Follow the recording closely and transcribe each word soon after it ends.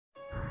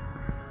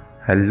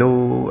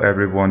Hello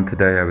everyone,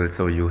 today I will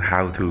show you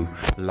how to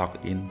log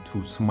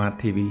into smart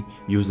TV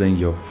using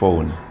your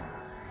phone.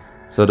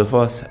 So the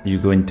first, you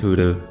go into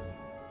the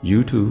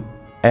YouTube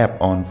app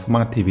on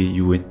smart TV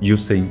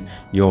using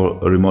your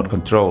remote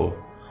control.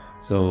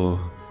 So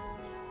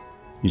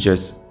you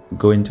just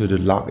go into the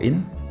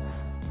login.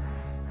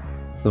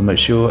 So make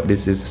sure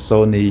this is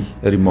Sony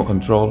remote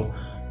control.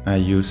 I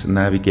use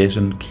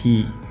navigation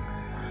key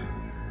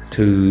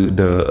to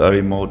the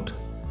remote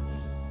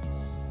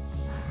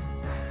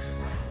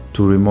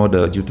to remote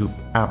the YouTube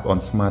app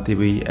on smart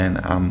TV, and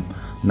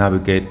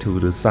navigate to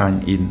the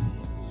sign in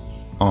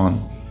on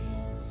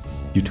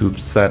YouTube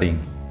setting.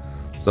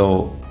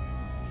 So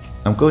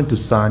I'm going to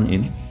sign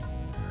in.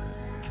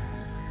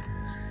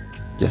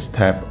 Just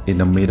tap in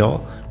the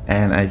middle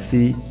and I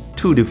see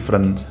two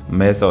different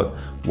methods.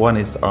 One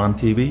is on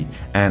TV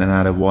and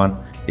another one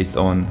is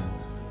on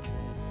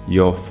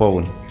your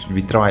phone.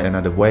 We try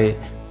another way,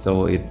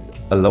 so it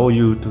allow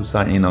you to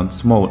sign in on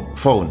small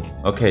phone.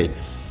 Okay.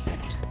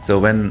 So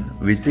when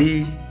we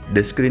see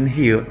the screen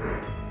here,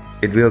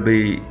 it will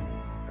be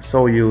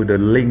show you the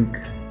link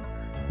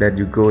that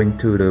you go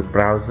into the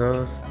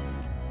browsers,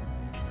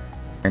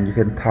 and you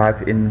can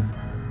type in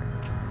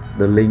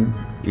the link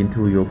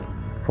into your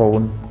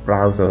phone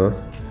browsers,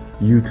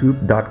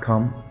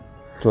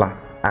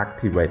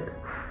 youtube.com/activate.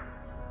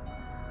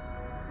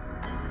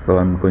 So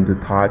I'm going to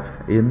type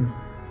in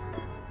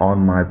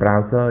on my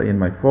browser in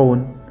my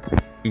phone,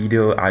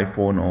 either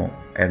iPhone or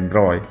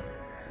Android.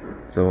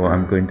 So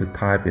I'm going to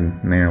type in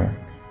now,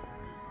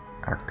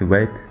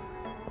 activate.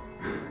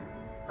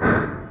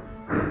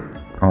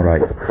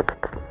 Alright,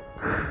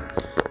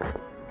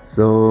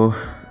 so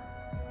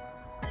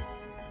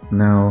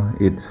now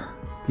it's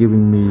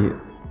giving me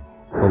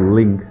a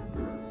link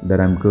that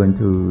I'm going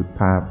to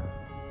tap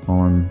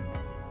on,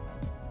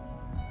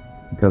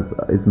 because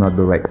it's not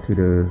direct to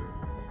the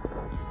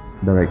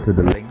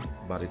link,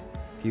 but it's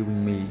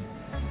giving me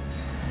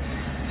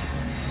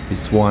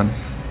this one.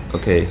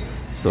 Okay,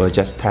 so I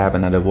just tap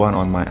another one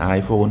on my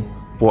iPhone.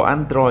 For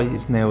Android,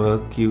 it's never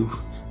give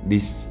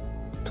this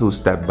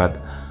two-step, but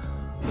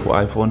for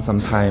iPhone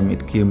sometimes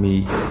it give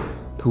me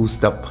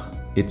two-step.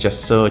 It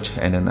just search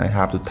and then I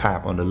have to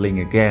tap on the link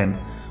again,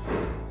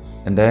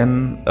 and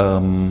then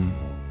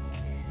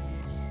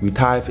we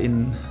type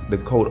in the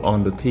code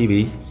on the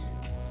TV.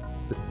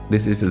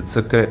 This is the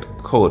secret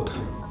code,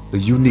 the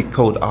unique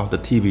code of the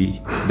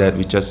TV that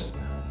we just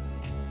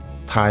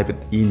type it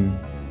in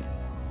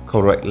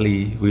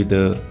correctly with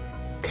the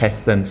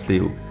cassette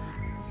still.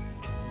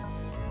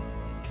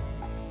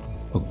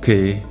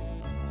 Okay,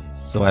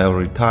 so I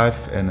already type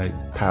and I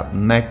tap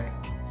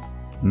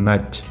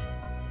next.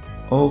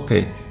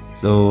 Okay,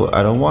 so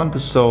I don't want to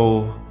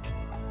show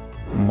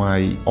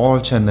my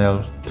all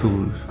channel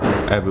to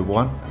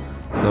everyone,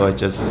 so I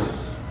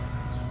just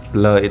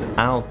blur it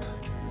out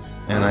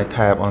and I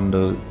tap on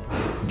the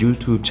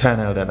YouTube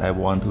channel that I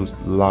want to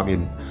log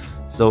in.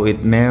 So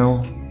it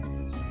now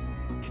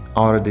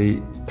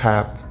already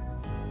tap,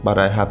 but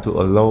I have to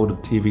allow the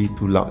TV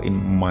to log in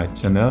my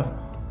channel.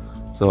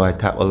 So I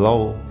tap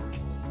allow,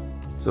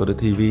 so the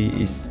TV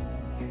is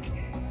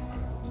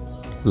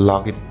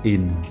logged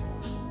in.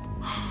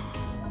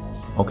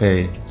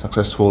 Okay,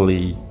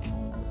 successfully.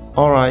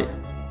 Alright,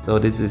 so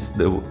this is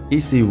the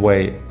easy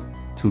way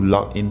to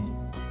log in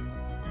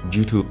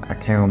YouTube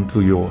account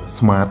to your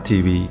smart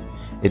TV.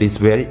 It is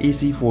very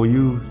easy for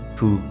you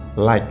to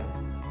like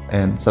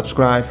and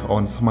subscribe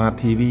on smart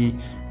TV,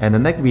 and the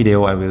next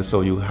video I will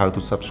show you how to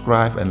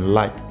subscribe and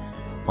like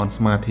on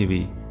smart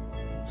TV.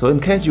 So in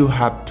case you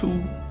have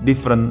two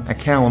different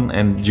accounts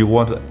and you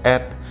want to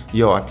add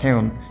your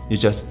account, you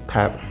just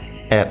tap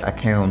add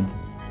account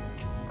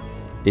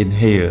in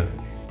here.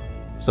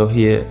 So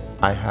here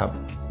I have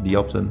the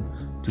option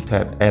to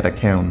tap add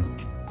account,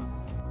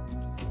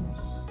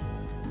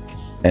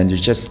 and you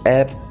just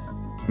add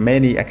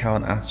many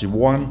accounts as you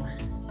want,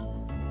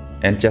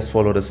 and just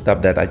follow the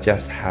step that I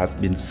just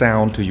have been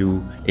sound to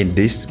you in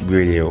this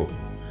video.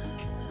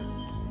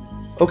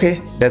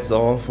 Okay, that's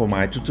all for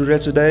my tutorial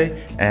today,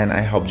 and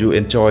I hope you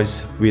enjoyed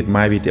with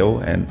my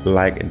video and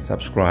like and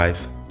subscribe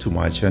to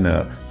my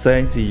channel.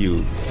 Thanks, see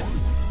you.